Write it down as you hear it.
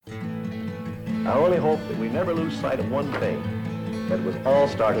I only hope that we never lose sight of one thing, that it was all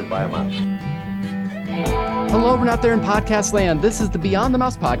started by a mouse. Hello, everyone out there in podcast land. This is the Beyond the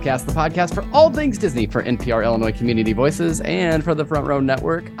Mouse podcast, the podcast for all things Disney for NPR Illinois Community Voices and for the Front Row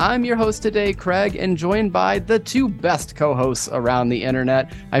Network. I'm your host today, Craig, and joined by the two best co-hosts around the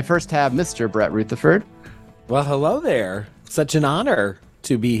internet. I first have Mr. Brett Rutherford. Well, hello there. Such an honor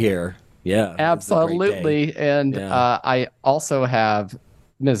to be here. Yeah, absolutely. And I also have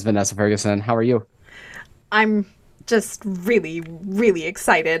Ms. Vanessa Ferguson. How are you? I'm just really, really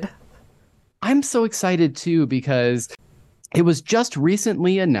excited. I'm so excited too, because it was just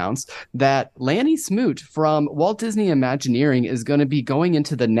recently announced that Lanny Smoot from Walt Disney Imagineering is going to be going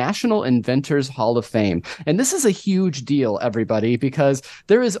into the National Inventors Hall of Fame. And this is a huge deal, everybody, because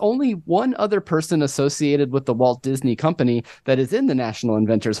there is only one other person associated with the Walt Disney Company that is in the National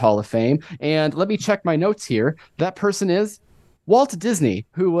Inventors Hall of Fame. And let me check my notes here. That person is Walt Disney,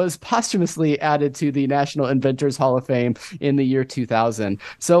 who was posthumously added to the National Inventors Hall of Fame in the year 2000.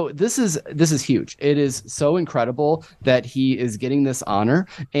 So this is huge. It is so incredible that he is getting this honor,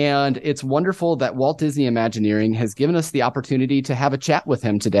 and it's wonderful that Walt Disney Imagineering has given us the opportunity to have a chat with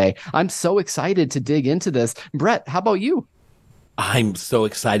him today. I'm so excited to dig into this. Brett, how about you? I'm so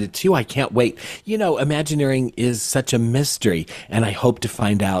excited too. I can't wait. You know, Imagineering is such a mystery, and I hope to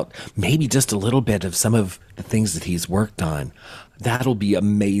find out maybe just a little bit of some of the things that he's worked on. That'll be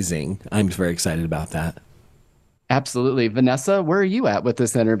amazing. I'm very excited about that. Absolutely. Vanessa, where are you at with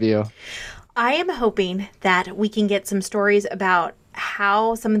this interview? I am hoping that we can get some stories about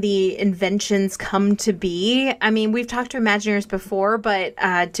how some of the inventions come to be. I mean, we've talked to Imagineers before, but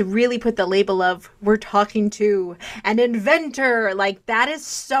to really put the label of we're talking to an inventor, like that is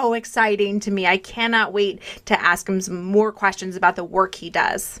so exciting to me. I cannot wait to ask him some more questions about the work he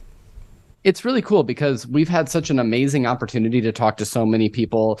does. It's really cool because we've had such an amazing opportunity to talk to so many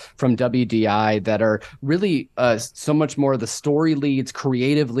people from WDI that are really so much more the story leads,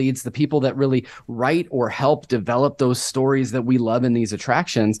 creative leads, the people that really write or help develop those stories that we love in these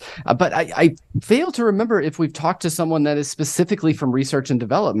attractions. But I fail to remember if we've talked to someone that is specifically from research and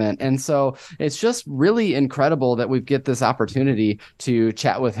development. And so it's just really incredible that we get this opportunity to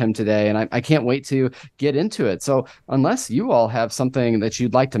chat with him today. And I can't wait to get into it. So unless you all have something that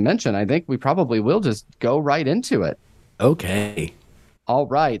you'd like to mention, I think we probably will just go right into it. Okay. All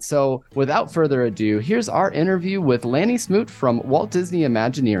right. So without further ado, here's our interview with Lanny Smoot from Walt Disney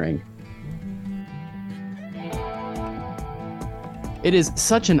Imagineering. It is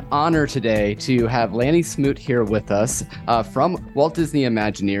such an honor today to have Lanny Smoot here with us from Walt Disney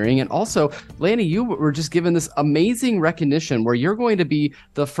Imagineering. And also, Lanny, you were just given this amazing recognition where you're going to be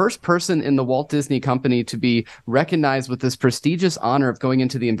the first person in the Walt Disney Company to be recognized with this prestigious honor of going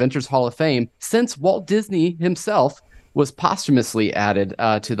into the Inventors Hall of Fame since Walt Disney himself was posthumously added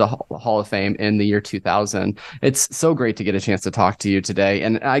to the Hall of Fame in the year 2000. It's so great to get a chance to talk to you today.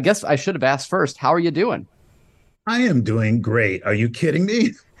 And I guess I should have asked first, how are you doing? I am doing great. Are you kidding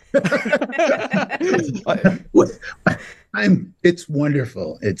me? It's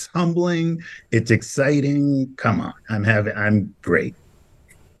wonderful. It's humbling. It's exciting. Come on. I'm great.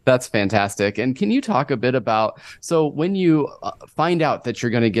 That's fantastic. And can you talk a bit about, so when you find out that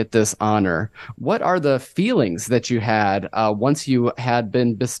you're going to get this honor, what are the feelings that you had once you had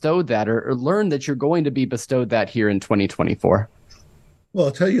been bestowed that or learned that you're going to be bestowed that here in 2024? Well,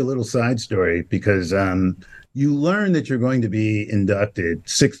 I'll tell you a little side story because you learn that you're going to be inducted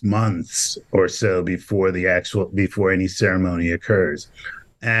 6 months or so before any ceremony occurs.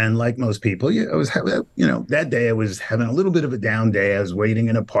 And like most people, that day I was having a little bit of a down day. I was waiting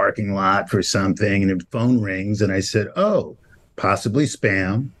in a parking lot for something and the phone rings and I said, oh, possibly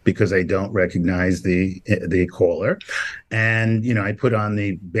spam because I don't recognize the caller. And, I put on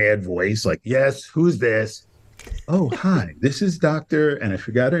the bad voice like, yes, who's this? Oh, hi, this is Dr. and I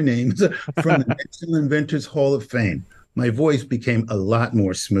forgot her name, from the National Inventors Hall of Fame. My voice became a lot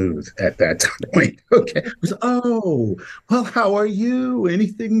more smooth at that point. Okay. It was, oh, well, how are you?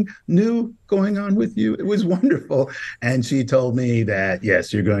 Anything new going on with you? It was wonderful. And she told me that,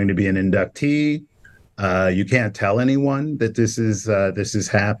 yes, you're going to be an inductee. You can't tell anyone that this has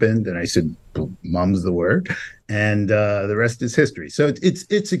happened. And I said, mum's the word. And the rest is history. So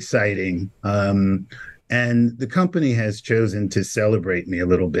it's exciting. And the company has chosen to celebrate me a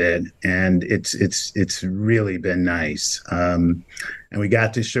little bit, and it's really been nice. And we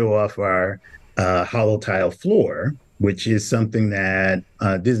got to show off our hollow tile floor, which is something that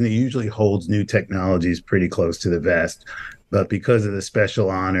Disney usually holds new technologies pretty close to the vest. But because of the special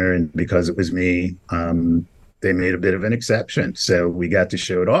honor and because it was me, they made a bit of an exception. So we got to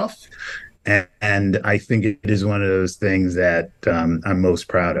show it off. And I think it is one of those things that I'm most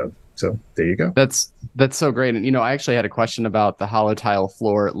proud of. So there you go. That's so great. And, I actually had a question about the hollow tile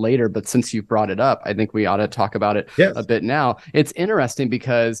floor later, but since you brought it up, I think we ought to talk about it a bit now. It's interesting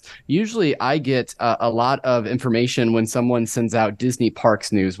because usually I get a lot of information when someone sends out Disney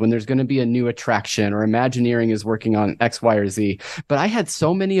Parks news, when there's going to be a new attraction or Imagineering is working on X, Y, or Z. But I had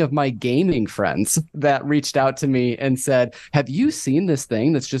so many of my gaming friends that reached out to me and said, have you seen this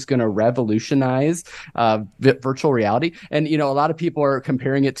thing that's just going to revolutionize virtual reality? And, a lot of people are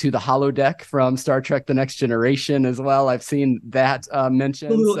comparing it to the holodeck from Star Trek The Next Generation as well. I've seen that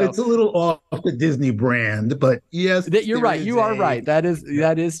mentioned. It's a little off the Disney brand, but yes. You're right. You are right. That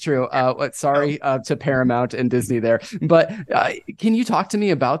is true. Sorry to Paramount and Disney there. But can you talk to me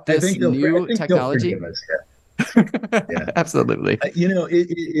about this new technology? Yeah. Absolutely.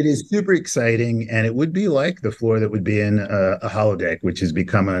 It is super exciting, and it would be like the floor that would be in a holodeck, which has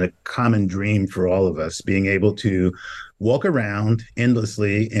become a common dream for all of us, being able to walk around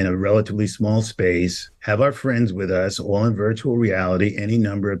endlessly in a relatively small space, have our friends with us, all in virtual reality, any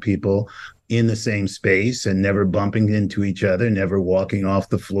number of people in the same space and never bumping into each other, never walking off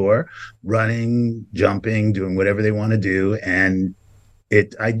the floor, running, jumping, doing whatever they want to do. And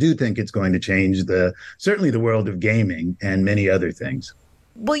I do think it's going to change certainly the world of gaming and many other things.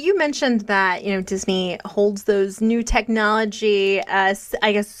 Well, you mentioned that, Disney holds those new technology,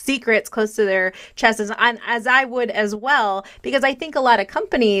 secrets close to their chests, as I would as well, because I think a lot of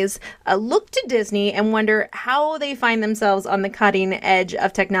companies look to Disney and wonder how they find themselves on the cutting edge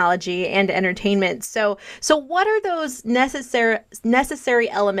of technology and entertainment. So what are those necessary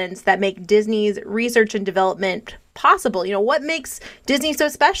elements that make Disney's research and development possible? What makes Disney so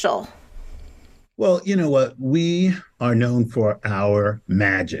special? Well, you know what? We are known for our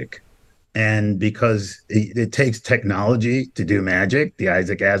magic. And because it takes technology to do magic, the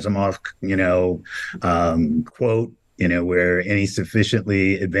Isaac Asimov, quote, where any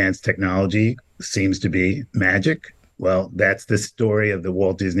sufficiently advanced technology seems to be magic. Well, that's the story of the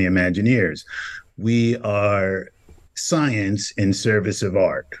Walt Disney Imagineers. We are science in service of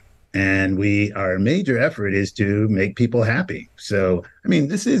art. And our major effort is to make people happy. So,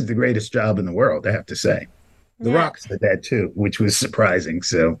 this is the greatest job in the world, I have to say. The Rock said that too, which was surprising.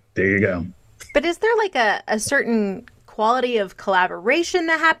 So there you go. But is there like a certain quality of collaboration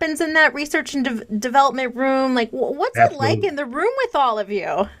that happens in that research and development room? Like, what's Absolutely. It like in the room with all of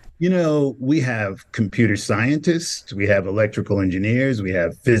you? We have computer scientists, we have electrical engineers, we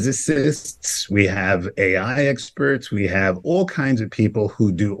have physicists, we have AI experts, we have all kinds of people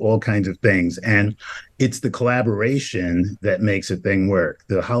who do all kinds of things. And it's the collaboration that makes a thing work.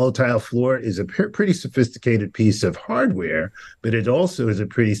 The hollow tile floor is a pretty sophisticated piece of hardware, but it also is a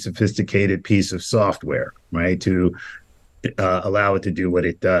pretty sophisticated piece of software, right, to allow it to do what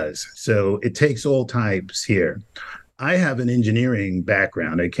it does. So it takes all types here. I have an engineering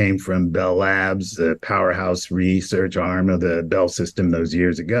background. I came from Bell Labs, the powerhouse research arm of the Bell system those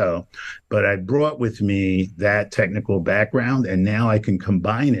years ago. But I brought with me that technical background, and now I can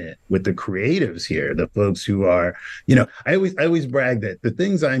combine it with the creatives here, the folks who are, I always brag that the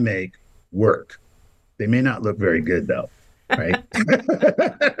things I make work. They may not look very good, though. Right.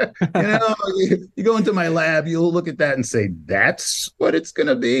 You go into my lab, you'll look at that and say, that's what it's going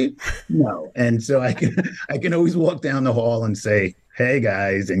to be. No. And so I can always walk down the hall and say, hey,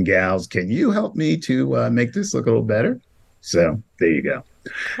 guys and gals, can you help me to make this look a little better? So there you go.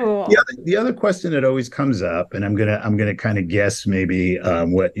 Cool. The other question that always comes up, and I'm gonna kind of guess maybe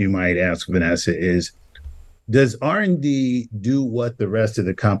what you might ask, Vanessa, is, does R&D do what the rest of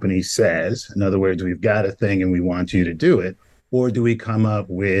the company says? In other words, we've got a thing and we want you to do it. Or do we come up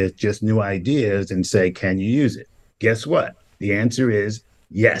with just new ideas and say, can you use it? Guess what? The answer is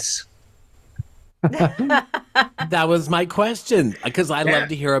yes. That was my question, because I love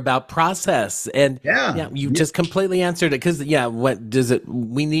to hear about process. And you just completely answered it. Because what does it?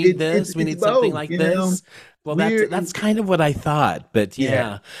 We need this. We need something like this. Well, that's kind of what I thought. But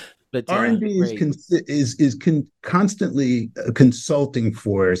But R&D is constantly a consulting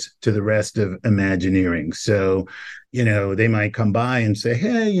force to the rest of Imagineering. So, they might come by and say,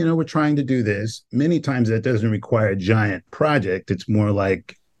 hey, we're trying to do this. Many times that doesn't require a giant project. It's more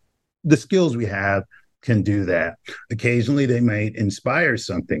like the skills we have can do that. Occasionally they might inspire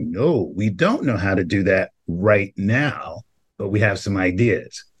something. No, we don't know how to do that right now, but we have some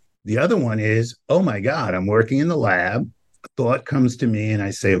ideas. The other one is, oh my God, I'm working in the lab. A thought comes to me and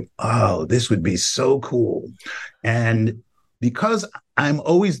I say, oh, this would be so cool. And because I'm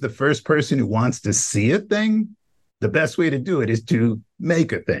always the first person who wants to see a thing, the best way to do it is to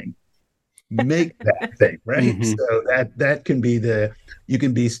make a thing, make that thing, right? Mm-hmm. So that can be you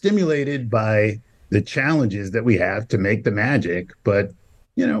can be stimulated by the challenges that we have to make the magic, but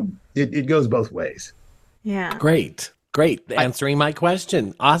it goes both ways. Yeah. Great. Answering my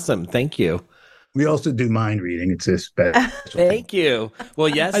question. Awesome. Thank you. We also do mind reading. It's a special thing. Thank you. Well,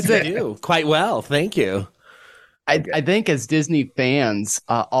 yes, I'd you say- do quite well. Thank you. I think as Disney fans,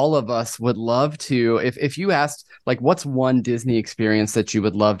 all of us would love to, if you asked, like, what's one Disney experience that you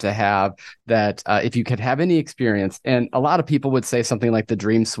would love to have that if you could have any experience, and a lot of people would say something like the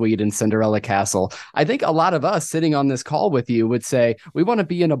Dream Suite in Cinderella Castle. I think a lot of us sitting on this call with you would say, we want to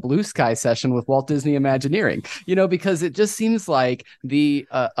be in a blue sky session with Walt Disney Imagineering, because it just seems like the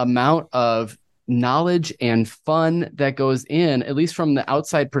amount of knowledge and fun that goes in, at least from the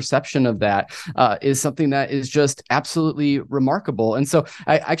outside perception of that, is something that is just absolutely remarkable. And so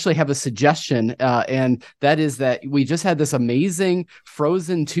I actually have a suggestion, and that is that we just had this amazing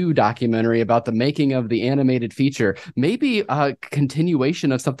Frozen 2 documentary about the making of the animated feature. Maybe a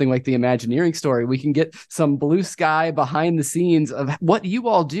continuation of something like the Imagineering story. We can get some blue sky behind the scenes of what you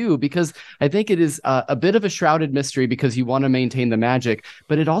all do, because I think it is a bit of a shrouded mystery because you want to maintain the magic,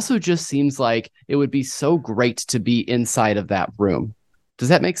 but it also just seems like it would be so great to be inside of that room. Does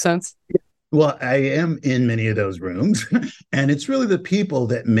that make sense? Well, I am in many of those rooms, and it's really the people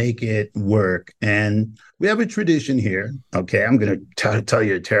that make it work. And we have a tradition here. Okay, I'm going to tell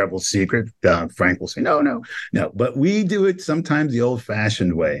you a terrible secret. Frank will say, no. But we do it sometimes the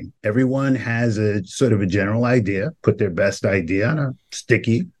old-fashioned way. Everyone has a sort of a general idea, put their best idea on a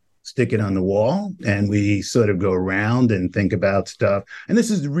sticky, stick it on the wall, and we sort of go around and think about stuff. And this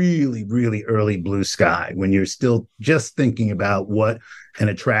is really, really early blue sky when you're still just thinking about what an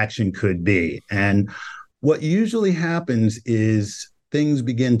attraction could be. And what usually happens is things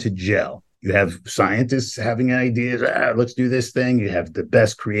begin to gel. You have scientists having ideas, let's do this thing. You have the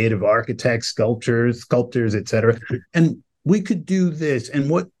best creative architects, sculptors, et cetera. And we could do this. And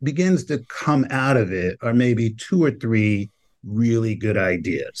what begins to come out of it are maybe 2 or 3 really good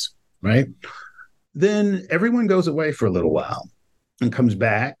ideas, right? Then everyone goes away for a little while and comes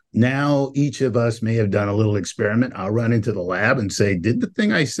back. Now each of us may have done a little experiment. I'll run into the lab and say, did the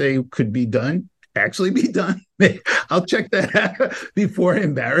thing I say could be done actually be done? I'll check that out before I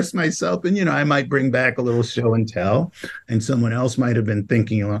embarrass myself. And, I might bring back a little show and tell, and someone else might have been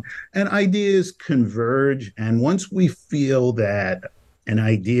thinking along, and ideas converge. And once we feel that an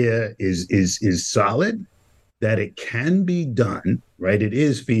idea is solid, that it can be done, right? It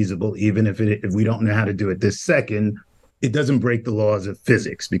is feasible, even if we don't know how to do it this second. It doesn't break the laws of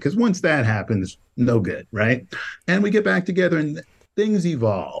physics, because once that happens, no good, right? And we get back together and things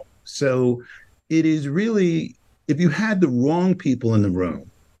evolve. So it is really, if you had the wrong people in the room,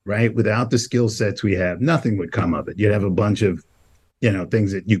 right, without the skill sets we have, nothing would come of it. You'd have a bunch of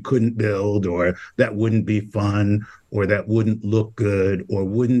things that you couldn't build, or that wouldn't be fun, or that wouldn't look good, or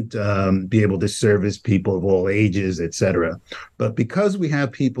wouldn't be able to service people of all ages, et cetera. But because we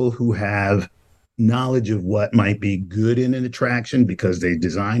have people who have knowledge of what might be good in an attraction because they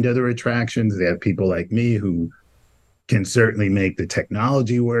designed other attractions, they have people like me who can certainly make the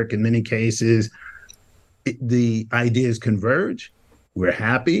technology work in many cases. The ideas converge. We're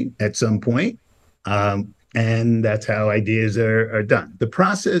happy at some point. And that's how ideas are done. The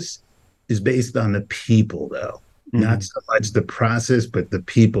process is based on the people, though, not so much the process, but the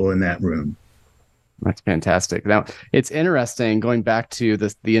people in that room. That's fantastic. Now, it's interesting, going back to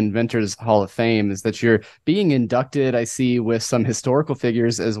the Inventors Hall of Fame, is that you're being inducted, I see, with some historical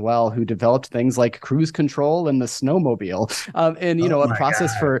figures as well who developed things like cruise control and the snowmobile, and, a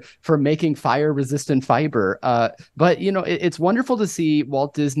process for making fire-resistant fiber. But, it's wonderful to see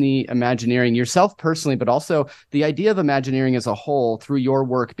Walt Disney Imagineering, yourself personally, but also the idea of Imagineering as a whole through your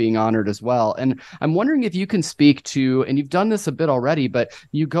work being honored as well. And I'm wondering if you can speak to, and you've done this a bit already, but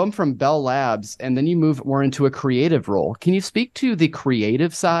you come from Bell Labs, and then you move more into a creative role. Can you speak to the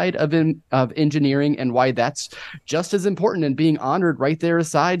creative side of engineering and why that's just as important and being honored right there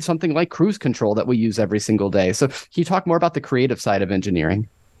aside something like cruise control that we use every single day? So can you talk more about the creative side of engineering?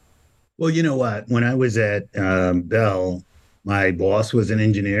 Well, you know what? When I was at Bell, my boss was an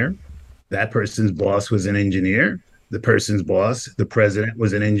engineer. That person's boss was an engineer. The person's boss, the president,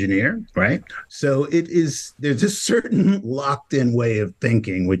 was an engineer, right? So there's a certain locked in way of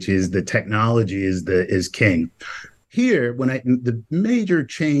thinking, which is the technology is king. Here, the major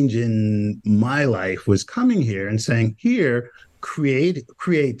change in my life was coming here and saying, here,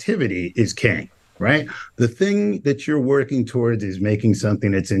 creativity is king, right? The thing that you're working towards is making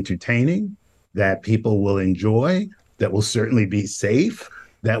something that's entertaining, that people will enjoy, that will certainly be safe,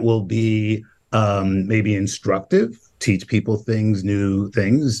 that will be maybe instructive, teach people new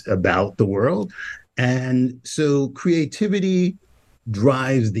things about the world. And so creativity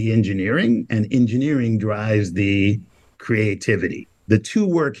drives the engineering, and engineering drives the creativity. the two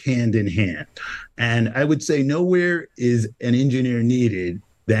work hand in hand. And I would say nowhere is an engineer needed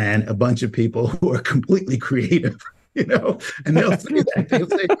than a bunch of people who are completely creative. And they'll say that. They'll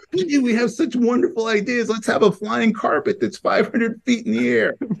say, "Hey, we have such wonderful ideas. Let's have a flying carpet that's 500 feet in the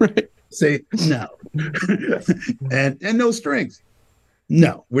air." Right. Say, no. and no strings.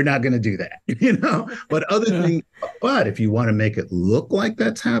 No, we're not going to do that. But but if you want to make it look like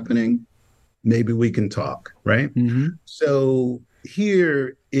that's happening, maybe we can talk, right? Mm-hmm. So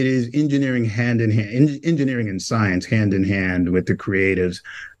here it is engineering hand in hand, engineering and science hand in hand with the creatives.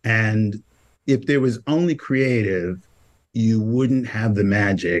 And if there was only creative, you wouldn't have the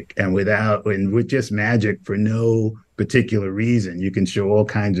magic. And with just magic for no particular reason, you can show all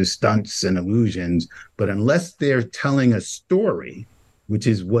kinds of stunts and illusions. But unless they're telling a story, which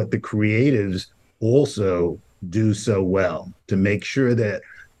is what the creatives also do so well, to make sure that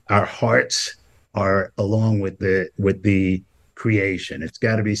our hearts are along with the creation. It's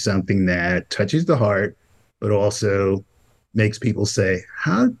got to be something that touches the heart, but also makes people say,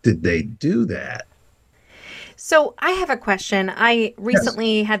 how did they do that? So I have a question. I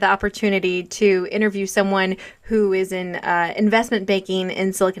recently had the opportunity to interview someone who is in investment banking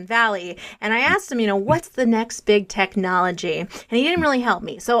in Silicon Valley. And I asked him, what's the next big technology? And he didn't really help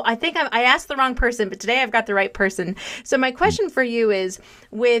me. So I think I asked the wrong person, but today I've got the right person. So my question for you is,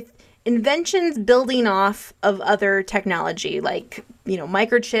 with inventions building off of other technology like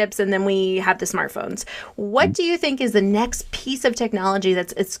microchips, and then we have the smartphones, what do you think is the next piece of technology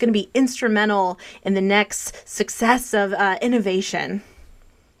it's going to be instrumental in the next success of innovation?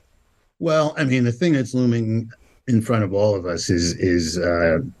 Well, I mean, the thing that's looming in front of all of us is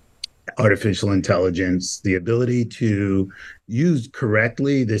artificial intelligence, the ability to use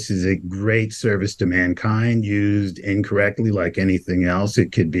correctly. This is a great service to mankind. Used incorrectly, like anything else,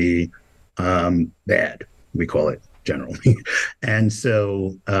 it could be bad. We call it generally. And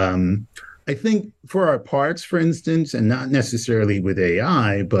so I think for our parts, for instance, and not necessarily with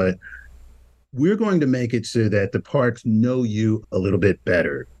AI, but we're going to make it so that the parts know you a little bit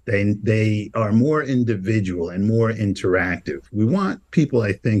better. They are more individual and more interactive. We want people,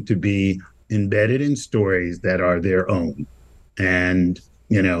 I think, to be embedded in stories that are their own. And,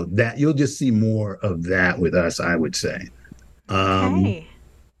 that you'll just see more of that with us, I would say. Okay.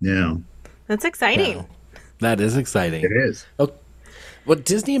 Yeah. That's exciting. Wow. That is exciting. It is. Oh, well,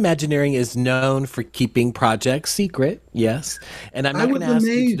 Disney Imagineering is known for keeping projects secret, yes. And I'm not going to ask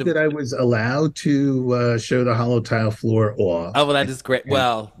you amazed that I was allowed to show the hollow tile floor off. Oh, well, that is great.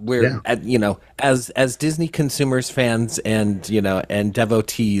 Well, we're as Disney consumers, fans, and and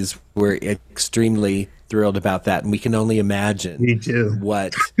devotees, we're extremely thrilled about that, and we can only imagine Me too.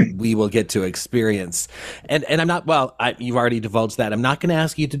 what we will get to experience. And I'm not. Well, you've already divulged that. I'm not going to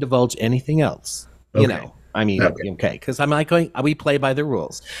ask you to divulge anything else. Okay. I mean, okay, because I'm not going. We play by the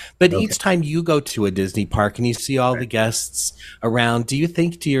rules. But each time you go to a Disney park and you see all the guests around, do you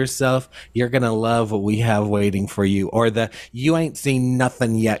think to yourself, "You're gonna love what we have waiting for you," or the "you ain't seen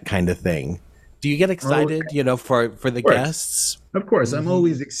nothing yet" kind of thing? Do you get excited, for the guests? Of course, I'm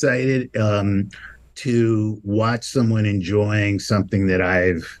always excited to watch someone enjoying something that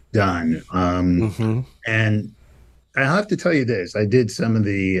I've done, and I have to tell you this. I did some of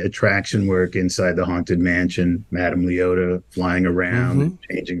the attraction work inside the Haunted Mansion, Madame Leota flying around,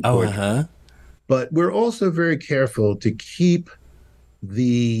 changing portraits. But we're also very careful to keep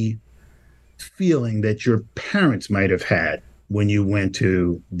the feeling that your parents might have had when you went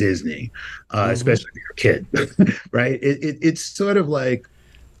to Disney, especially your kid, right? It's sort of like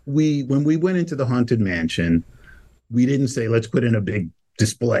when we went into the Haunted Mansion, we didn't say, let's put in a big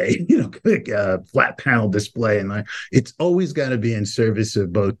display, like a flat panel display. And it's always got to be in service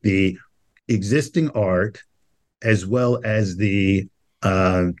of both the existing art as well as the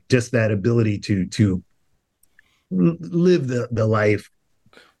just that ability to live the life,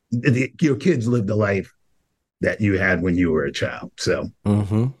 your kids live the life that you had when you were a child. So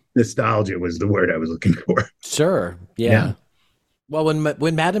nostalgia was the word I was looking for. Sure. Yeah. Well,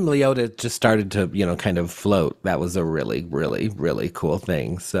 when Madame Leota just started to, kind of float, that was a really, really, really cool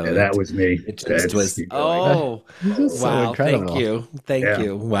thing. So that was me. It just was. Oh, wow! Thank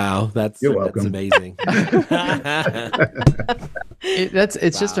you. Wow, that's amazing.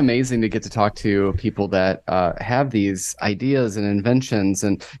 It's just amazing to get to talk to people that have these ideas and inventions,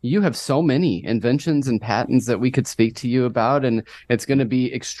 and you have so many inventions and patents that we could speak to you about, and it's going to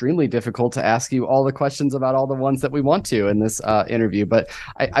be extremely difficult to ask you all the questions about all the ones that we want to in this interview. But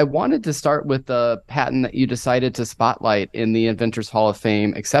I wanted to start with the patent that you decided to spotlight in the Inventors Hall of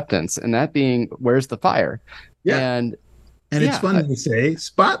Fame acceptance, and that being "Where's the Fire?" Yeah. And it's funny to say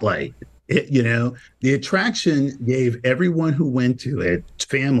spotlight. The attraction gave everyone who went to it,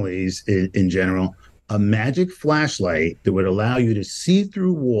 families in general, a magic flashlight that would allow you to see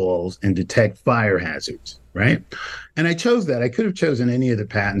through walls and detect fire hazards, right? And I chose that. I could have chosen any of the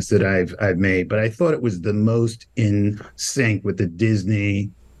patents that I've made, but I thought it was the most in sync with the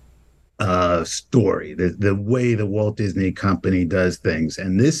Disney story, the way the Walt Disney Company does things.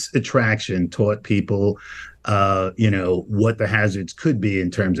 And this attraction taught people what the hazards could be in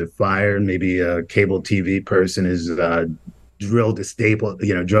terms of fire. Maybe a cable TV person is drilled a staple,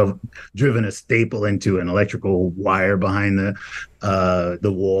 driven a staple into an electrical wire behind the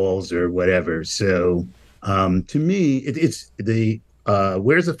walls or whatever. So to me, it's the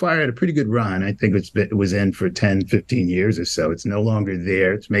Where's the Fire had a pretty good run. I think it was in for 10, 15 years or so. It's no longer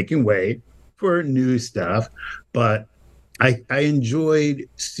there. It's making way for new stuff, but I enjoyed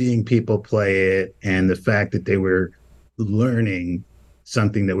seeing people play it and the fact that they were learning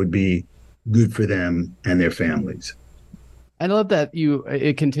something that would be good for them and their families. I love that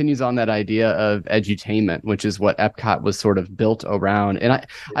it continues on that idea of edutainment, which is what Epcot was sort of built around. And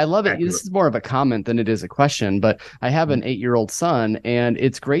I love it. This is more of a comment than it is a question, but I have an 8-year-old son, and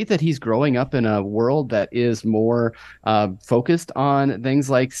it's great that he's growing up in a world that is more focused on things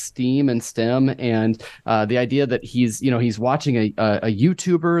like STEAM and STEM, and the idea that he's watching a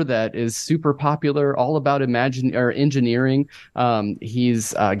YouTuber that is super popular, all about engineering.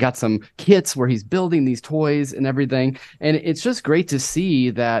 He's got some kits where he's building these toys and everything, and it's just great to see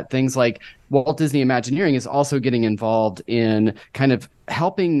that things like Walt Disney Imagineering is also getting involved in kind of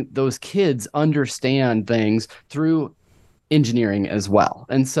helping those kids understand things through engineering as well.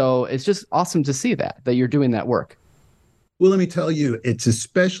 And so it's just awesome to see that you're doing that work. Well, let me tell you, it's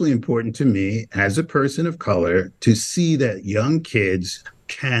especially important to me as a person of color to see that young kids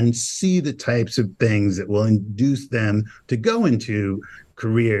can see the types of things that will induce them to go into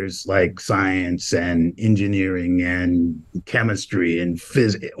careers like science and engineering and chemistry and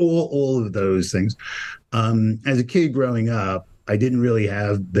physics, all of those things. As a kid growing up, I didn't really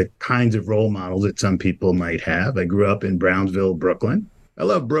have the kinds of role models that some people might have. I grew up in Brownsville, Brooklyn. I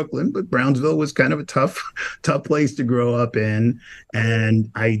love Brooklyn, but Brownsville was kind of a tough place to grow up in. And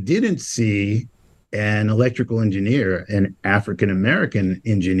I didn't see an electrical engineer, an African-American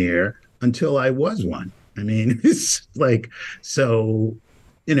engineer, until I was one. I mean, it's like, so,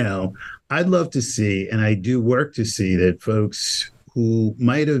 I'd love to see, and I do work to see that folks who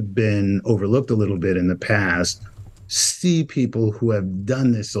might have been overlooked a little bit in the past see people who have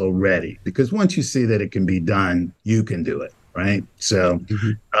done this already. Because once you see that it can be done, you can do it, right? So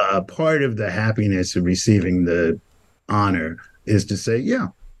part of the happiness of receiving the honor is to say, yeah,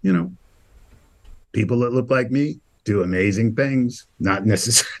 people that look like me do amazing things. Not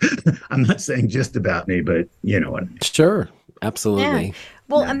necessarily, I'm not saying just about me, but you know what I mean. Sure, absolutely. Yeah.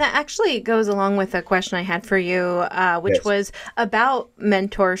 Well, and that actually goes along with a question I had for you, which was about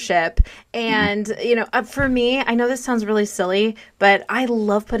mentorship. And, for me, I know this sounds really silly, but I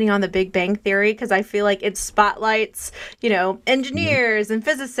love putting on the Big Bang Theory because I feel like it spotlights, engineers and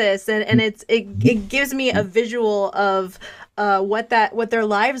physicists, and it gives me a visual of what their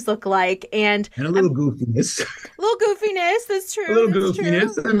lives look like, and a little goofiness. That's true. A little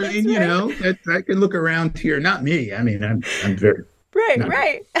goofiness. True. I mean, I can look around here. Not me. I mean, I'm very.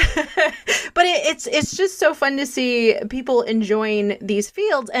 Right. But it's just so fun to see people enjoying these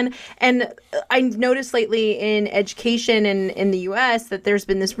fields. And I've noticed lately in education in the US that there's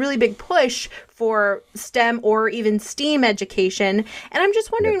been this really big push for STEM or even STEAM education. And I'm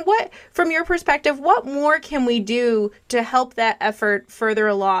just wondering what, from your perspective, what more can we do to help that effort further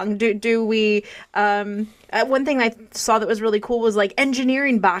along? Do we, one thing I saw that was really cool was like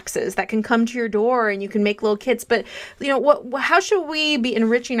engineering boxes that can come to your door and you can make little kits. But, how should we be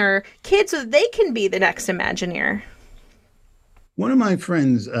enriching our kids so that they can be the next Imagineer? One of my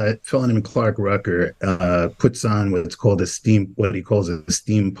friends, a fellow named Clark Rucker, puts on what he calls a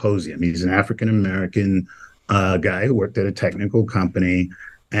STEAMposium. He's an African-American guy who worked at a technical company,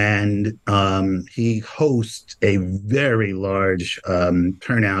 and he hosts a very large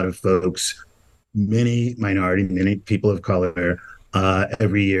turnout of folks, many minority, many people of color,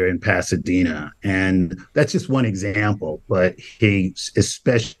 every year in Pasadena. And that's just one example, but he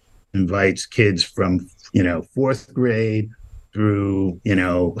especially invites kids from, fourth grade through,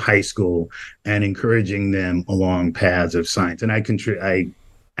 high school, and encouraging them along paths of science. And I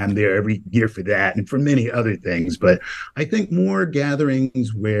am there every year for that and for many other things. But I think more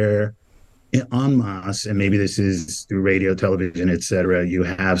gatherings where en masse, and maybe this is through radio, television, et cetera, you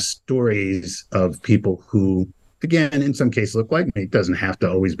have stories of people who, again, in some cases look like me. It doesn't have to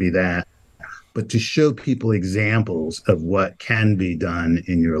always be that. but to show people examples of what can be done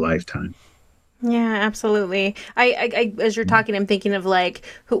in your lifetime. Yeah, absolutely. I as you're talking, I'm thinking of like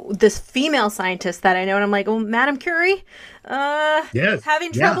this female scientist that I know, and I'm like, oh, Madame Curie, Yes.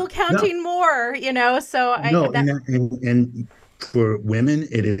 having Yeah. trouble No. counting more, So No, and for women,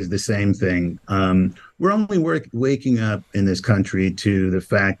 it is the same thing. We're only waking up in this country to the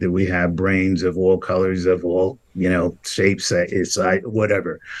fact that we have brains of all colors, of all shapes, size,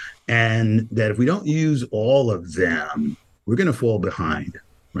 whatever, and that if we don't use all of them, we're going to fall behind,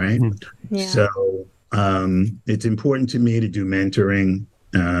 right? Yeah. So it's important to me to do mentoring.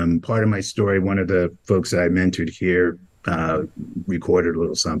 Part of my story, one of the folks I mentored here recorded a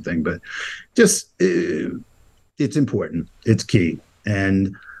little something, but just it's important. It's key.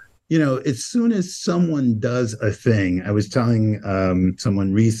 And, as soon as someone does a thing, I was telling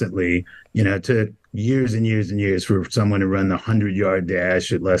someone recently, it took years and years and years for someone to run the 100-yard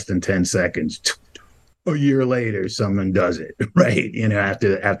dash at less than 10 seconds. A year later, someone does it, right?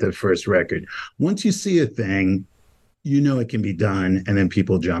 After the first record. Once you see a thing, it can be done, and then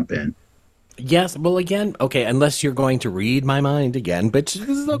people jump in. Yes. Well, again, okay, unless you're going to read my mind again, but this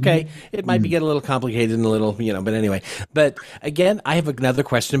is okay. It might be get a little complicated and a little, but anyway. But again, I have another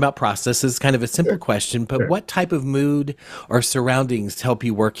question about processes, kind of a simple question, but what type of mood or surroundings help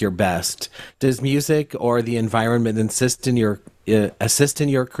you work your best? Does music or the environment assist in your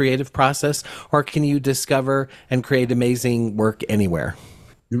creative process, or can you discover and create amazing work anywhere?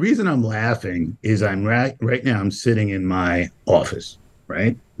 The reason I'm laughing is I'm right now I'm sitting in my office,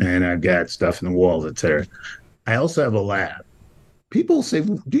 right? And I've got stuff in the walls, etc. I also have a lab. People say,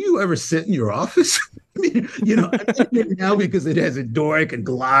 do you ever sit in your office? I mean, I'm in it now because it has a door I can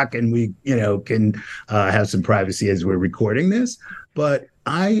lock and we, can have some privacy as we're recording this. But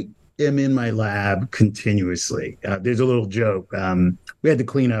I am in my lab continuously. There's a little joke. We had to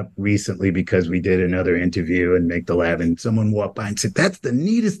clean up recently because we did another interview and make the lab, and someone walked by and said, "That's the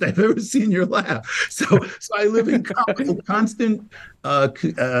neatest I've ever seen your lab." So I live in constant,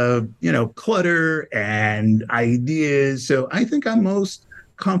 clutter and ideas. So I think I'm most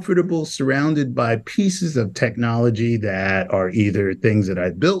comfortable surrounded by pieces of technology that are either things that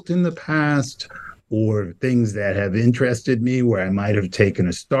I've built in the past or things that have interested me where I might have taken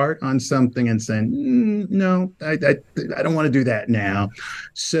a start on something and said, no, I don't want to do that now.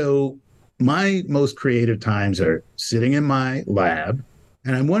 So my most creative times are sitting in my lab,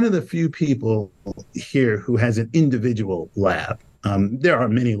 and I'm one of the few people here who has an individual lab. There are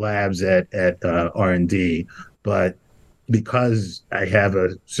many labs at R&D, but because I have a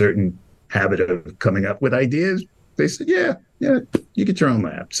certain habit of coming up with ideas, they said, yeah, you get your own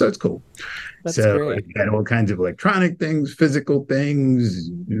lab. So it's cool. That's so great. I got all kinds of electronic things, physical things,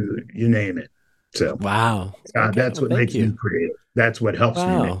 you name it. So wow. Okay, that's what makes me creative. That's what helps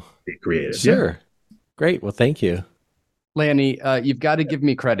me be creative. Sure. Yeah. Great. Well, thank you. Lanny, you've got to give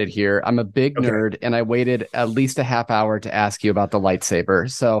me credit here. I'm a big nerd, and I waited at least a half hour to ask you about the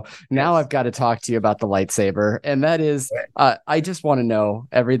lightsaber. So now I've got to talk to you about the lightsaber. And that is, I just want to know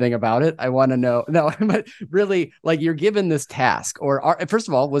everything about it. I want to know, but really, like, you're given this task, first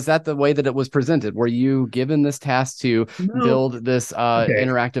of all, was that the way that it was presented? Were you given this task to build this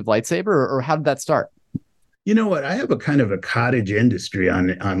interactive lightsaber, or how did that start? You know what? I have a kind of a cottage industry on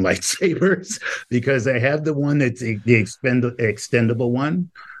lightsabers because I have the one that's the extendable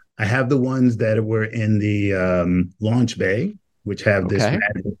one. I have the ones that were in the launch bay, which have this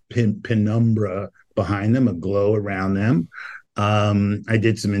magic penumbra behind them, a glow around them. I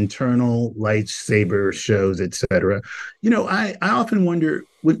did some internal lightsaber shows, etc. I often wonder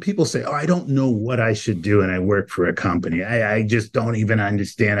when people say, "Oh, I don't know what I should do," and I work for a company. I just don't even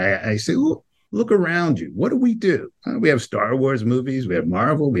understand. I say, "Well, look around you. What do? We have Star Wars movies, we have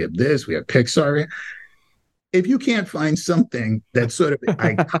Marvel, we have this, we have Pixar. If you can't find something that's sort of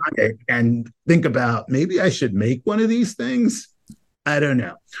iconic and think about, maybe I should make one of these things, I don't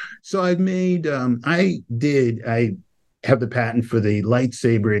know." So I've made, I have the patent for the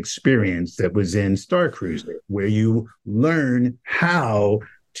lightsaber experience that was in Star Cruiser, where you learn how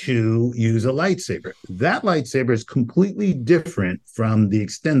to use a lightsaber. That lightsaber is completely different from the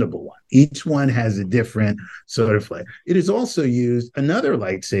extendable one. Each one has a different sort of flavor. It is also used, another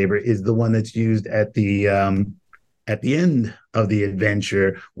lightsaber is the one that's used at the end of the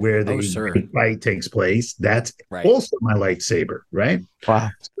adventure where the fight takes place. That's also my lightsaber, right?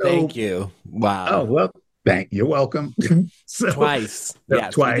 Wow. So, thank you. Wow. Oh, well, you're welcome. Twice.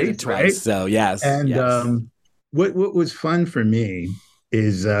 Yes, twice. We did it twice. Right? So yes. And yes. What was fun for me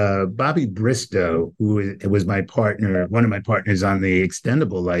is Bobby Bristow, who was my partner, one of my partners on the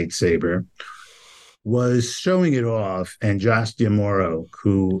extendable lightsaber. was showing it off, and Josh D'Amoro,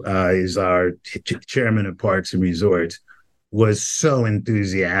 who is our chairman of Parks and Resorts, was so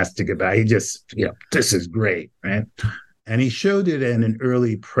enthusiastic about it. He just, this is great, right? And he showed it in an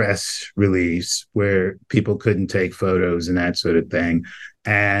early press release where people couldn't take photos and that sort of thing.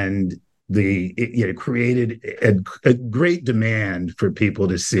 And it created a great demand for people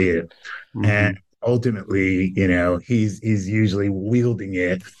to see it. Mm-hmm. And ultimately, he's usually wielding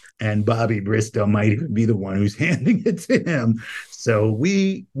it, and Bobby Bristow might even be the one who's handing it to him. So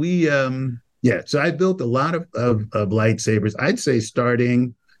so I built a lot of lightsabers. I'd say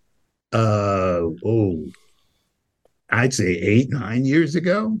starting, I'd say 8-9 years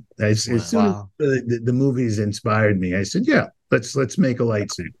ago. As soon as the movies inspired me, I said, yeah, let's make a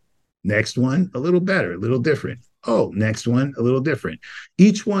lightsaber. Next one, a little better, a little different. Oh, next one, a little different.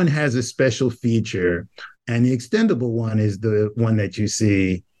 Each one has a special feature, and the extendable one is the one that you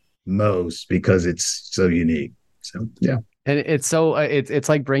see most because it's so unique. So, yeah. And it's so it's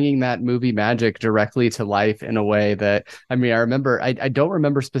like bringing that movie magic directly to life in a way that, I mean, I remember, I don't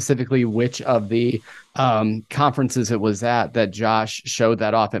remember specifically which of the conferences it was at that Josh showed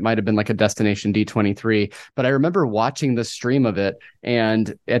that off. It might have been like a Destination D23, but I remember watching the stream of it,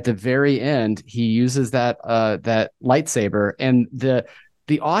 and at the very end, he uses that lightsaber, and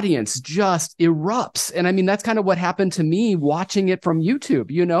the audience just erupts. And I mean, that's kind of what happened to me watching it from YouTube,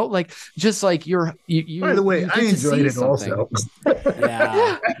 just like you by the way, I enjoyed it something. Also.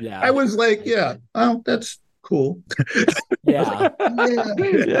 Yeah. I was like, oh, that's cool. Yeah.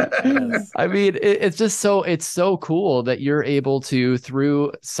 Yes. I mean, it's so cool that you're able to,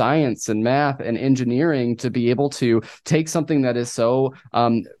 through science and math and engineering, to be able to take something that is so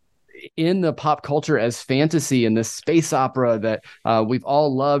in the pop culture as fantasy and this space opera that we've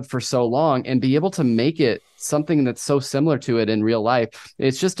all loved for so long, and be able to make it something that's so similar to it in real life.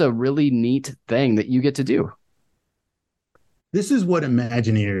 It's just a really neat thing that you get to do. This is what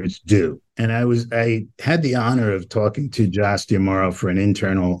Imagineers do. And I had the honor of talking to Josh D'Amoro for an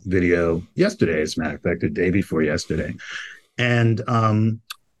internal video yesterday, as a matter of fact, the day before yesterday. And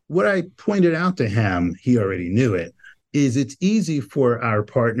what I pointed out to him, he already knew it, is it's easy for our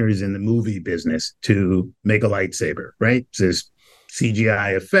partners in the movie business to make a lightsaber, right? It's this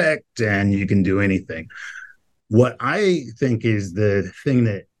CGI effect and you can do anything. What I think is the thing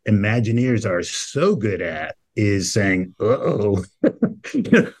that Imagineers are so good at is saying,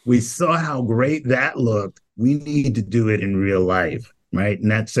 we saw how great that looked. We need to do it in real life, right?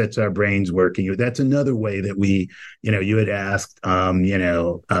 And that sets our brains working. That's another way that we, you had asked,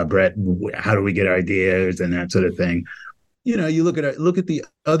 Brett, how do we get ideas and that sort of thing. You look at the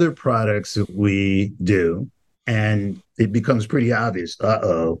other products that we do, and it becomes pretty obvious.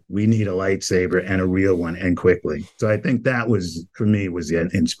 We need a lightsaber, and a real one, and quickly. So I think that was, for me, was the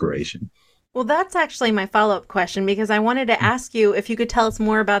inspiration. Well, that's actually my follow-up question, because I wanted to ask you if you could tell us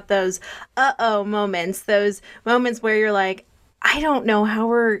more about those moments, those moments where you're like, I don't know how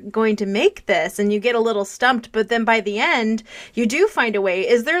we're going to make this, and you get a little stumped, but then by the end, you do find a way.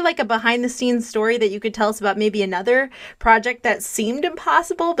 Is there like a behind-the-scenes story that you could tell us about maybe another project that seemed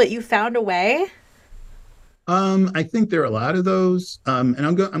impossible, but you found a way? I think there are a lot of those, and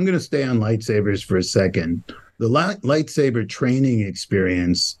I'm going to stay on lightsabers for a second. The lightsaber training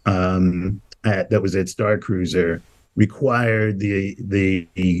experience that was at Star Cruiser required the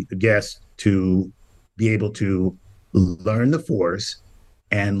guest to be able to learn the Force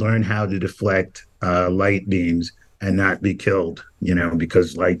and learn how to deflect light beams and not be killed,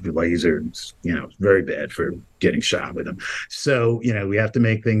 because light lasers, very bad for getting shot with them. So, we have to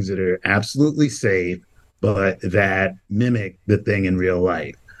make things that are absolutely safe, but that mimic the thing in real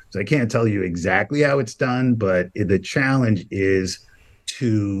life. So I can't tell you exactly how it's done, but the challenge is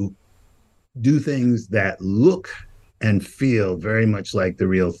to do things that look and feel very much like the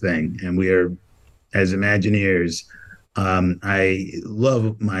real thing. And we are, as Imagineers, I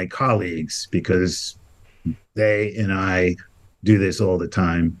love my colleagues because they and I do this all the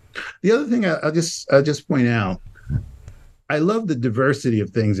time. The other thing I'll just point out, I love the diversity of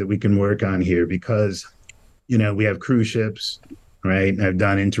things that we can work on here because, we have cruise ships, right? I've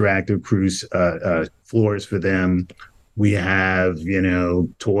done interactive cruise floors for them. We have,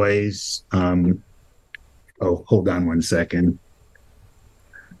 toys. Hold on one second.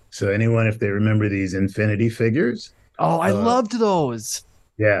 So anyone, if they remember these Infinity figures? Oh, I loved those.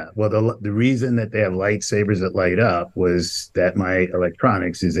 Yeah. Well, the reason that they have lightsabers that light up was that my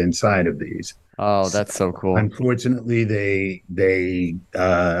electronics is inside of these. Oh, that's so cool. Unfortunately, they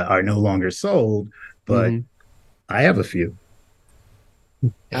are no longer sold, but I have a few.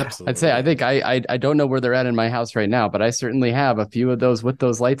 Absolutely. I'd say I think I don't know where they're at in my house right now, but I certainly have a few of those with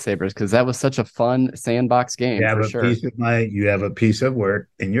those lightsabers because that was such a fun sandbox game for sure. You have a piece of work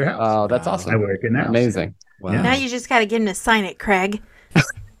in your house. Oh, that's Wow. awesome. I work in the house. Amazing. Wow. Now you just got to get him to sign it, Craig.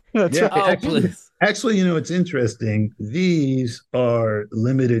 That's Yeah, right. Oh, please. actually, it's interesting. These are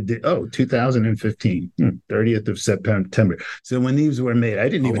limited. 2015, 30th of September. So when these were made, I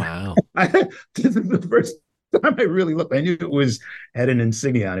didn't Oh, even. wow. This is the first time I really looked. I knew it had an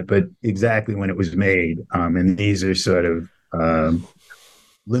insignia on it, but exactly when it was made. And these are sort of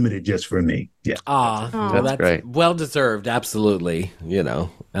limited just for me. Yeah. Well, that's great. well deserved. Absolutely.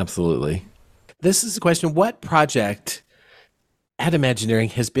 Absolutely. This is a question. What project at Imagineering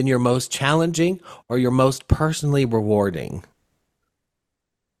has been your most challenging or your most personally rewarding?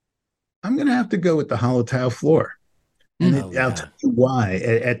 I'm going to have to go with the hollow tile floor. And I'll tell you why.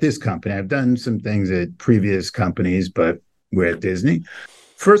 At this company, I've done some things at previous companies, but we're at Disney.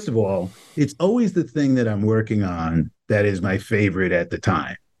 First of all, it's always the thing that I'm working on that is my favorite at the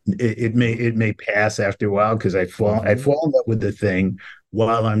time. It may pass after a while because I fall in love with the thing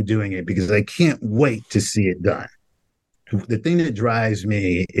while I'm doing it because I can't wait to see it done. The thing that drives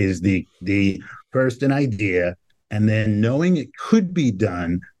me is the first an idea and then knowing it could be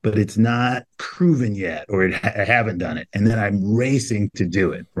done, but it's not proven yet, or I haven't done it. And then I'm racing to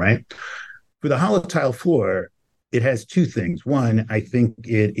do it, right? For the hollow tile floor, it has two things. One, I think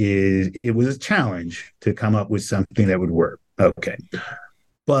it was a challenge to come up with something that would work. Okay.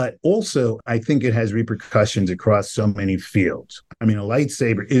 But also, I think it has repercussions across so many fields. I mean, a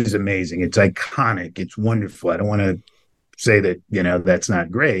lightsaber is amazing. It's iconic. It's wonderful. I don't want to say that, that's not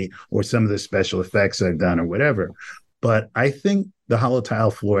great, or some of the special effects I've done or whatever. But I think the hollow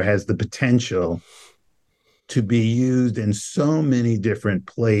tile floor has the potential to be used in so many different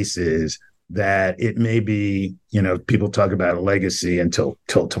places that it may be, people talk about a legacy until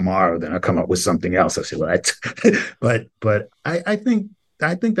tomorrow, then I'll come up with something else. I say, well, but I think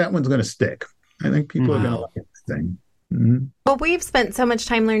that one's going to stick. I think people are going to like this thing. Mm-hmm. Well, we've spent so much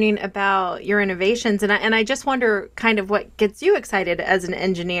time learning about your innovations, and I just wonder kind of what gets you excited as an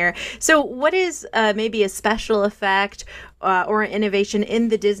engineer. So what is maybe a special effect or an innovation in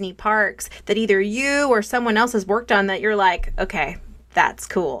the Disney parks that either you or someone else has worked on that you're like, okay, that's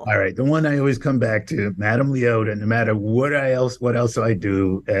cool? All right. The one I always come back to, Madame Leota, no matter what else I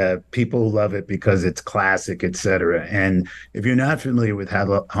do, people love it because it's classic, etc. And if you're not familiar with how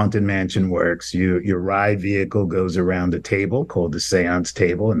the Haunted Mansion works, your ride vehicle goes around a table called the seance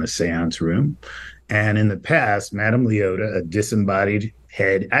table in the seance room. And in the past, Madame Leota, a disembodied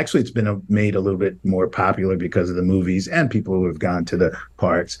head, actually it's been made a little bit more popular because of the movies and people who have gone to the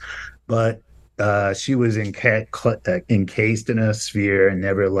parks, but she was encased in a sphere and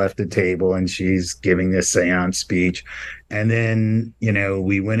never left the table, and she's giving this seance speech. And then,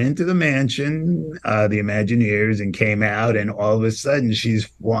 we went into the mansion, the Imagineers, and came out, and all of a sudden she's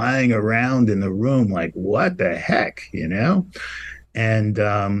flying around in the room like, what the heck,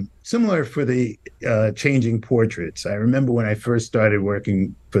 And similar for the changing portraits. I remember when I first started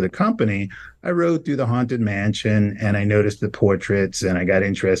working for the company, I rode through the Haunted Mansion and I noticed the portraits and I got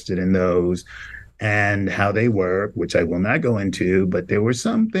interested in those and how they work, which I will not go into, but there were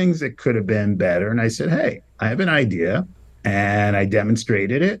some things that could have been better. And I said, hey, I have an idea. And I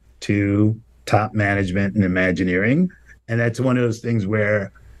demonstrated it to top management in Imagineering. And that's one of those things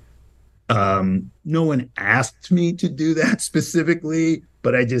where no one asked me to do that specifically,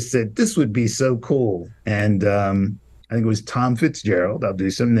 but I just said, this would be so cool. And I think it was Tom Fitzgerald. I'll do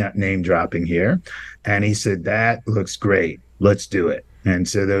some name dropping here. And he said, that looks great. Let's do it. And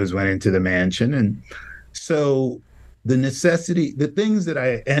so those went into the mansion. And so the necessity, the things that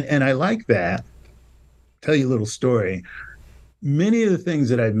and I like that. Tell you a little story. Many of the things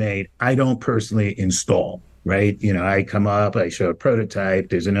that I've made, I don't personally install. Right. I come up, I show a prototype.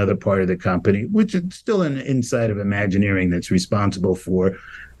 There's another part of the company, which is still inside of Imagineering, that's responsible for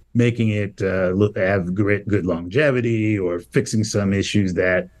making it have good longevity or fixing some issues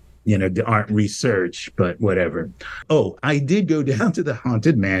that, aren't research, but whatever. Oh, I did go down to the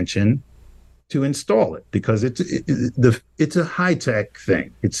Haunted Mansion to install it because it's a high-tech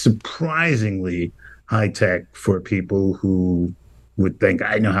thing. It's surprisingly high-tech for people who would think,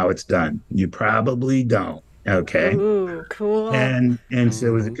 I know how it's done. You probably don't. Okay. Ooh, cool. And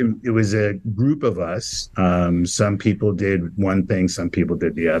so it was a group of us. Some people did one thing, some people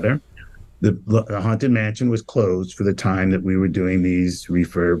did the other. The Haunted Mansion was closed for the time that we were doing these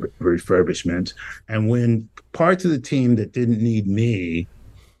refurbishments. And when parts of the team that didn't need me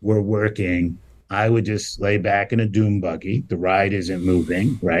were working, I would just lay back in a doom buggy. The ride isn't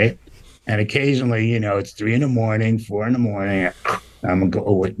moving, right? And occasionally, it's 3 a.m, 4 a.m, I'm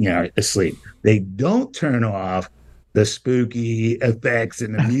gonna go, asleep. They don't turn off the spooky effects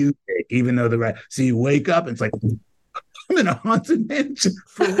and the music, even though so you wake up and it's like, I'm in a haunted mansion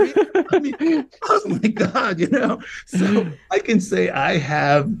for real. I mean, oh my God, So I can say I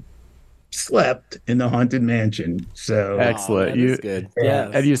have slept in the haunted mansion. So Excellent. That is good.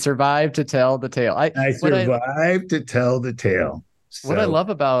 Yes. And you survived to tell the tale. I survived to tell the tale. What I love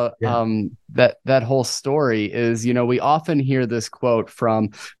about that whole story is, we often hear this quote from,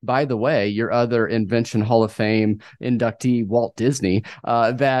 by the way, your other Invention Hall of Fame inductee, Walt Disney,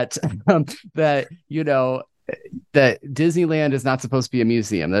 that that Disneyland is not supposed to be a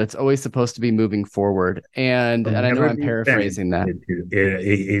museum, that it's always supposed to be moving forward. And I know I'm paraphrasing that.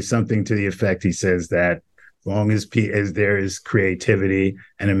 It's something to the effect, he says that as long as there is creativity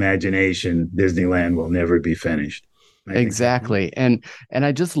and imagination, Disneyland will never be finished. Exactly. And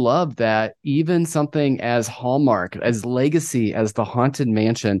I just love that even something as hallmark, as legacy as the Haunted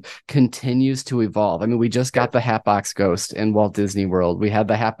Mansion continues to evolve. I mean, we just got the Hatbox Ghost in Walt Disney World. We had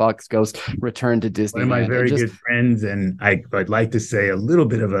the Hatbox Ghost return to Disney. One of my very good friends, and I'd like to say a little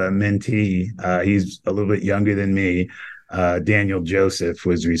bit of a mentee, he's a little bit younger than me, Daniel Joseph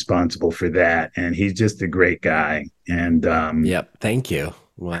was responsible for that. And he's just a great guy. And yep. Thank you.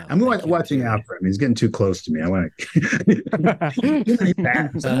 Wow. I'm watching out for him. He's getting too close to me. I want to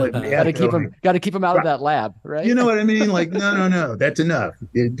got to keep him out of that lab, right? You know what I mean? Like, no, that's enough.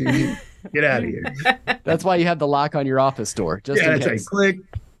 Get out of here. That's why you have the lock on your office door. Just in case. Right. Click.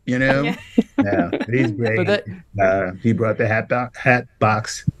 Yeah, he's great. He brought the hat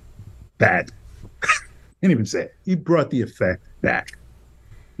box back. Can't even say it. He brought the effect back.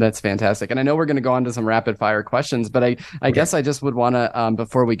 That's fantastic. And I know we're going to go on to some rapid fire questions, but I guess I just would want to,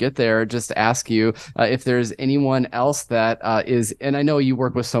 before we get there, just ask you if there's anyone else that is, and I know you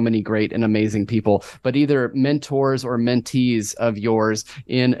work with so many great and amazing people, but either mentors or mentees of yours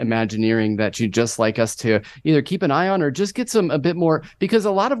in Imagineering that you'd just like us to either keep an eye on or just get a bit more, because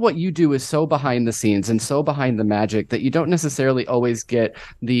a lot of what you do is so behind the scenes and so behind the magic that you don't necessarily always get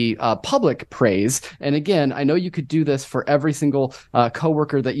the public praise. And again, I know you could do this for every single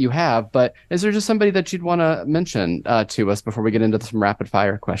coworker that you have, but is there just somebody that you'd want to mention to us before we get into some rapid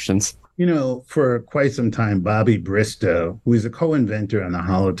fire questions? For quite some time, Bobby Bristow, who is a co-inventor on the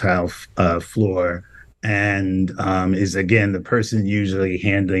holotile floor, and is again the person usually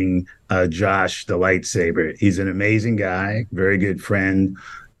handling Josh the lightsaber. He's an amazing guy, very good friend,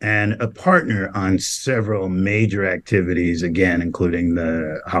 and a partner on several major activities, again, including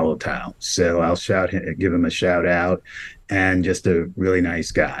the holotile. So I'll give him a shout out, and just a really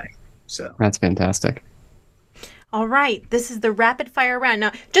nice guy. So that's fantastic. All right, this is the rapid fire round.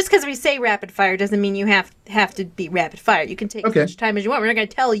 Now, just because we say rapid fire doesn't mean you have to be rapid fire. You can take as much time as you want. We're not going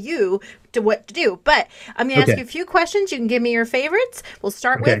to tell you what to do, but I'm going to ask you a few questions. You can give me your favorites. We'll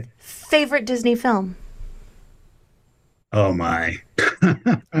start with favorite Disney film. Oh my.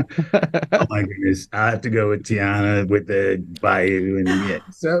 Oh my goodness. I have to go with Tiana with the Bayou and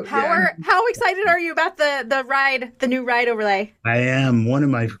so how excited are you about the new ride overlay? I am. One of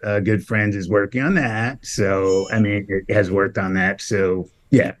my good friends is working on that. So it has worked on that. So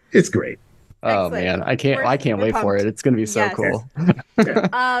yeah, it's great. Oh man, I can't wait for it. It's gonna be so cool.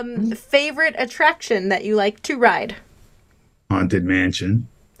 Favorite attraction that you like to ride? Haunted Mansion.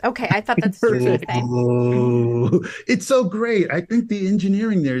 Okay, I thought that's perfect. Oh, it's so great. I think the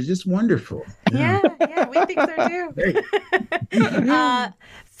engineering there is just wonderful. Yeah, we think so too.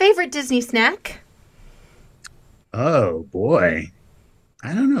 Favorite Disney snack? Oh boy,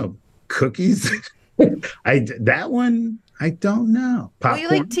 I don't know. Cookies. That one I don't know. Popcorn? We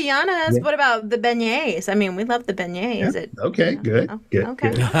like Tiana's. Yeah. What about the beignets? I mean, we love the beignets. Yeah. Okay, good. Good.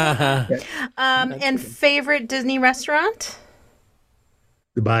 Okay. Good. And favorite Disney restaurant?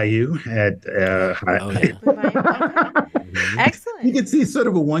 The Bayou at Excellent. You can see sort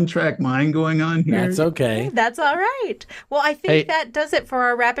of a one-track mind going on here. That's okay. That's all right. Well, I think that does it for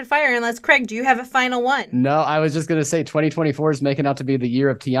our rapid fire. Unless, Craig, do you have a final one? No, I was just going to say 2024 is making out to be the year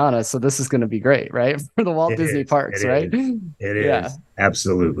of Tiana, so this is going to be great, right? For the Walt Disney Parks, right? It is.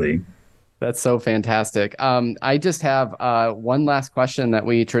 Absolutely. That's so fantastic. I just have one last question that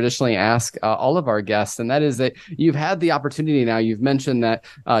we traditionally ask all of our guests, and that is that you've had the opportunity now. You've mentioned that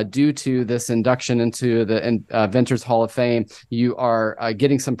due to this induction into the Inventors Hall of Fame, you are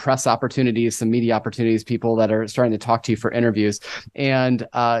getting some press opportunities, some media opportunities, people that are starting to talk to you for interviews. And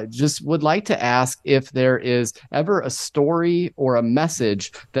just would like to ask if there is ever a story or a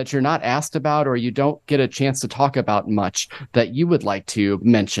message that you're not asked about or you don't get a chance to talk about much that you would like to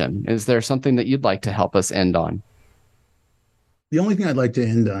mention. Is there something that you'd like to help us end on? The only thing I'd like to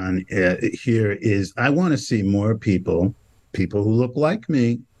end on here is I want to see more people people who look like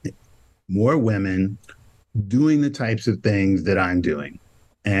me, more women doing the types of things that I'm doing.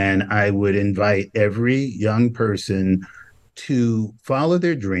 And I would invite every young person to follow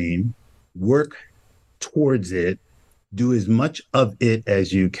their dream, work towards it, do as much of it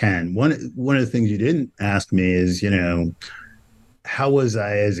as you can. One of the things you didn't ask me is, how was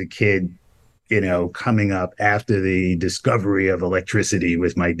I as a kid, coming up after the discovery of electricity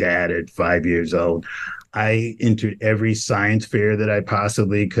with my dad at 5 years old? I entered every science fair that I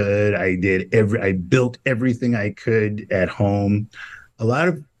possibly could. I built everything I could at home. A lot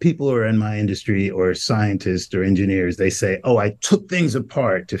of people who are in my industry or scientists or engineers, they say, oh, I took things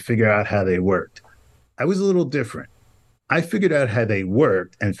apart to figure out how they worked. I was a little different. I figured out how they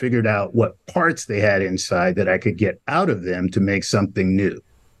worked and figured out what parts they had inside that I could get out of them to make something new.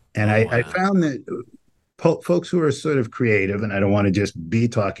 And I found that folks who are sort of creative, and I don't want to just be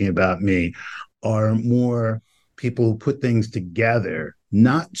talking about me, are more people who put things together,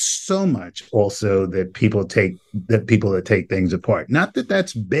 not so much also that people that take things apart. Not that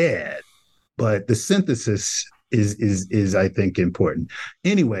that's bad, but the synthesis is I think important.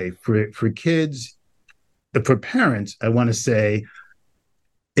 Anyway, for kids, for parents, I want to say,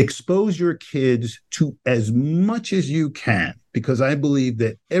 expose your kids to as much as you can, because I believe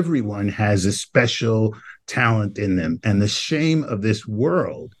that everyone has a special talent in them. And the shame of this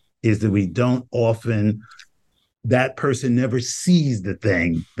world is that that person never sees the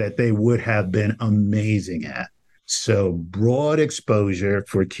thing that they would have been amazing at. So broad exposure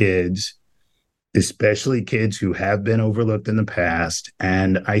for kids, especially kids who have been overlooked in the past.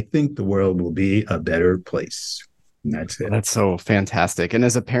 And I think the world will be a better place. And that's it. That's so fantastic. And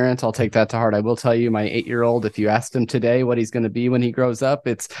as a parent, I'll take that to heart. I will tell you, my 8-year-old, if you asked him today what he's going to be when he grows up,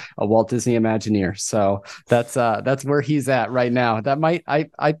 it's a Walt Disney Imagineer. So that's where he's at right now. That might,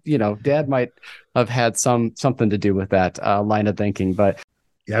 Dad might have had something to do with that line of thinking, but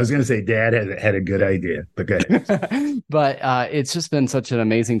yeah, I was going to say Dad had a good idea, but good. But it's just been such an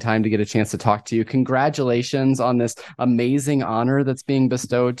amazing time to get a chance to talk to you. Congratulations on this amazing honor that's being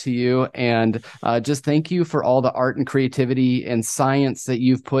bestowed to you. And just thank you for all the art and creativity and science that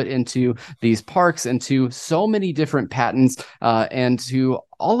you've put into these parks, and to so many different patents, and to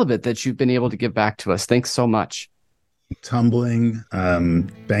all of it that you've been able to give back to us. Thanks so much. Tumbling.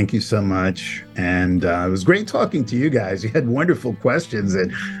 Thank you so much. And it was great talking to you guys. You had wonderful questions that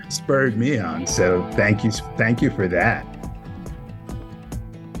spurred me on. So thank you for that.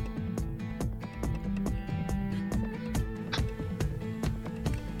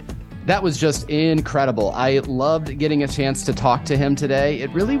 That was just incredible. I loved getting a chance to talk to him today. It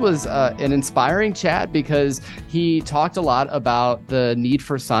really was an inspiring chat, because he talked a lot about the need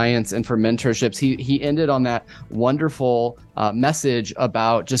for science and for mentorships. He ended on that wonderful message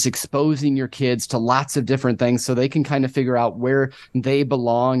about just exposing your kids to lots of different things so they can kind of figure out where they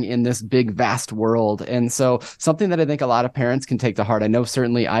belong in this big, vast world. And so something that I think a lot of parents can take to heart. I know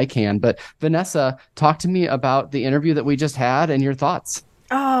certainly I can. But Vanessa, talk to me about the interview that we just had and your thoughts.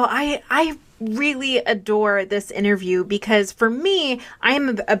 Oh, I really adore this interview, because for me, I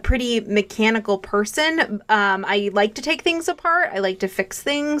am a pretty mechanical person. I like to take things apart. I like to fix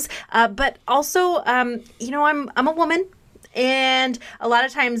things. But also, I'm a woman. And a lot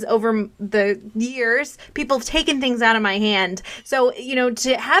of times over the years, people have taken things out of my hand. So,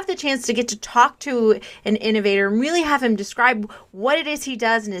 to have the chance to get to talk to an innovator and really have him describe what it is he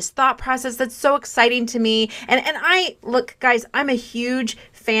does and his thought process, that's so exciting to me. And look, guys, I'm a huge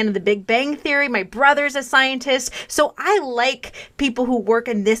fan of the Big Bang Theory. My brother's a scientist. So I like people who work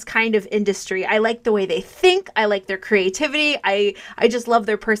in this kind of industry. I like the way they think. I like their creativity. I just love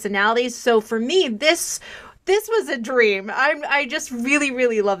their personalities. So for me, this was a dream. I just really,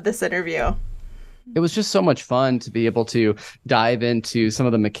 really love this interview. It was just so much fun to be able to dive into some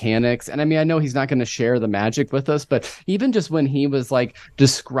of the mechanics. And I mean, I know he's not going to share the magic with us, but even just when he was like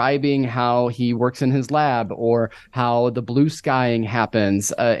describing how he works in his lab, or how the blue skying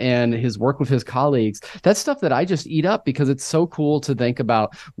happens, and his work with his colleagues, that's stuff that I just eat up, because it's so cool to think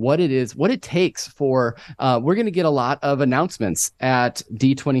about what it takes for, we're going to get a lot of announcements at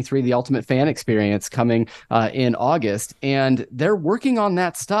D23, the Ultimate Fan Experience, coming in August. And they're working on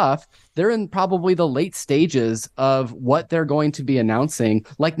that stuff. They're in probably the late stages of what they're going to be announcing,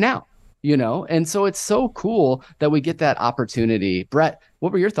 like now, and so it's so cool that we get that opportunity. Brett,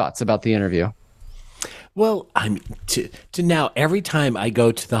 what were your thoughts about the interview? Well, I'm to now every time I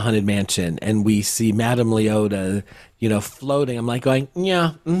go to the Haunted Mansion and we see Madame Leota, floating, I'm like going,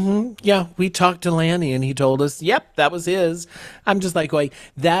 yeah, yeah. We talked to Lanny and he told us, yep, that was his. I'm just like going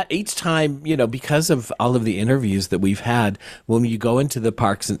that each time, because of all of the interviews that we've had, when you go into the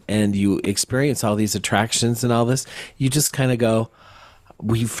parks and you experience all these attractions and all this, you just kind of go.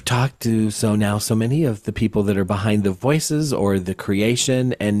 We've talked to so many of the people that are behind the voices or the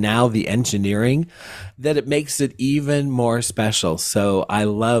creation and now the engineering that it makes it even more special. So I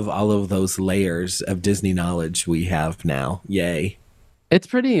love all of those layers of Disney knowledge we have now. Yay. It's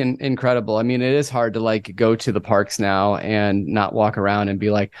pretty incredible. I mean, it is hard to like go to the parks now and not walk around and be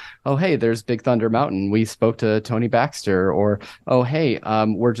like, oh, hey, there's Big Thunder Mountain. We spoke to Tony Baxter. Or, oh, hey,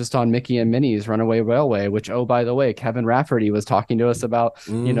 we're just on Mickey and Minnie's Runaway Railway, which, oh, by the way, Kevin Rafferty was talking to us about,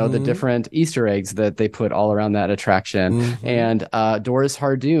 the different Easter eggs that they put all around that attraction. And Doris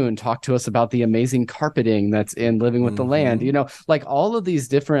Hardoon talked to us about the amazing carpeting that's in Living with the Land, like all of these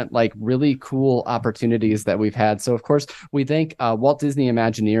different, like really cool opportunities that we've had. So, of course, we thank Walt Disney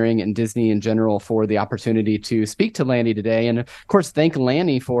Imagineering and Disney in general for the opportunity to speak to Lanny today. And of course, thank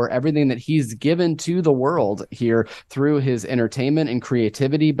Lanny for everything that he's given to the world here through his entertainment and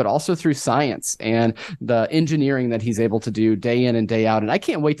creativity, but also through science and the engineering that he's able to do day in and day out. And I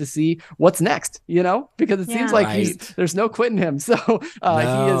can't wait to see what's next, because it seems like there's no quitting him. So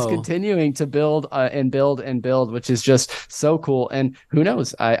he is continuing to build and build and build, which is just so cool. And who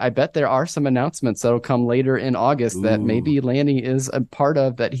knows, I bet there are some announcements that'll come later in August that maybe Lanny is a part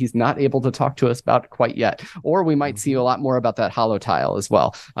of that he's not able to talk to us about quite yet. Or we might see a lot more about that holo tile as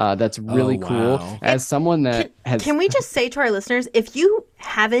well. That's really cool. As someone that has... Can we just say to our listeners, if you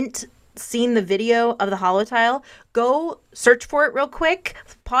haven't seen the video of the holo tile, go search for it real quick,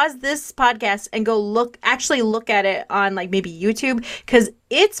 pause this podcast and go look at it on like maybe YouTube, because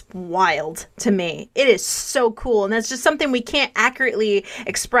it's wild to me. It is so cool. And that's just something we can't accurately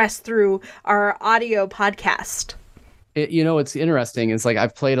express through our audio podcast. It's interesting. It's like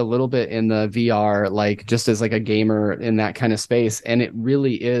I've played a little bit in the VR, like just as like a gamer in that kind of space. And it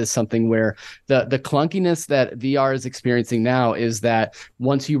really is something where the clunkiness that VR is experiencing now is that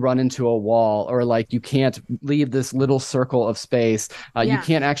once you run into a wall or like you can't leave this little circle of space, you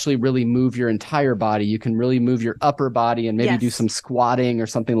can't actually really move your entire body. You can really move your upper body and maybe do some squatting or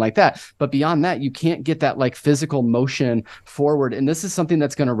something like that. But beyond that, you can't get that like physical motion forward. And this is something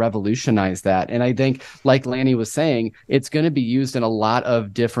that's going to revolutionize that. And I think, like Lanny was saying, it's going to be used in a lot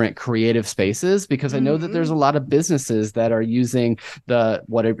of different creative spaces, because I know that there's a lot of businesses that are using the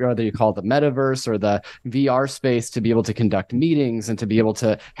whether you call it the metaverse or the VR space to be able to conduct meetings and to be able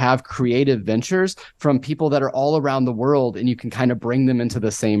to have creative ventures from people that are all around the world, and you can kind of bring them into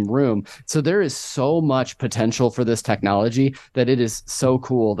the same room. So there is so much potential for this technology that it is so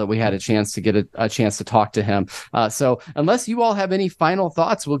cool that we had a chance to get a chance to talk to him. So unless you all have any final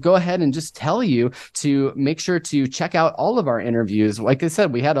thoughts, we'll go ahead and just tell you to make sure to check out all of our interviews. Like I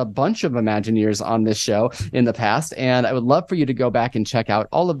said, we had a bunch of Imagineers on this show in the past, and I would love for you to go back and check out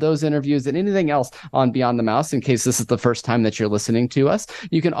all of those interviews and anything else on Beyond the Mouse in case this is the first time that you're listening to us.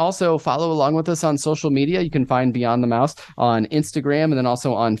 You can also follow along with us on social media. You can find Beyond the Mouse on Instagram and then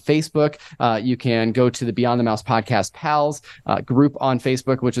also on Facebook. You can go to the Beyond the Mouse Podcast Pals group on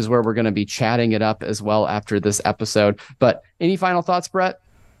Facebook, which is where we're going to be chatting it up as well after this episode. But any final thoughts, Brett?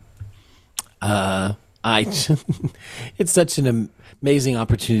 It's such an amazing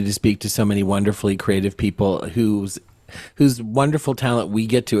opportunity to speak to so many wonderfully creative people whose wonderful talent we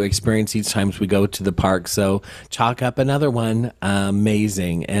get to experience each time we go to the park. So chalk up another one.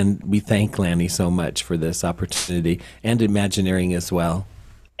 Amazing. And we thank Lanny so much for this opportunity, and Imagineering as well.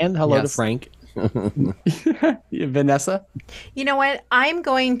 And hello to Frank. Vanessa? You know what? I'm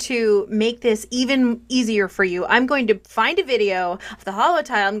going to make this even easier for you. I'm going to find a video of the holo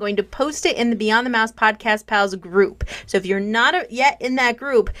tile. I'm going to post it in the Beyond the Mouse Podcast Pals group. So if you're not yet in that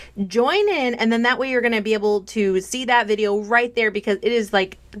group, join in, and then that way you're going to be able to see that video right there, because it is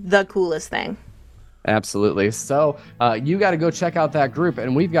like the coolest thing. Absolutely. So you got to go check out that group,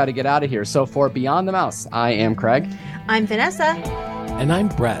 and we've got to get out of here. So for Beyond the Mouse, I am Craig. I'm Vanessa. And I'm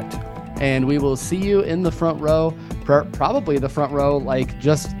Brett. And we will see you in the front row, probably the front row, like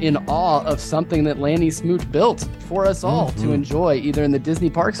just in awe of something that Lanny Smoot built for us all to enjoy, either in the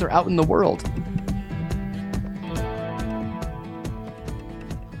Disney parks or out in the world.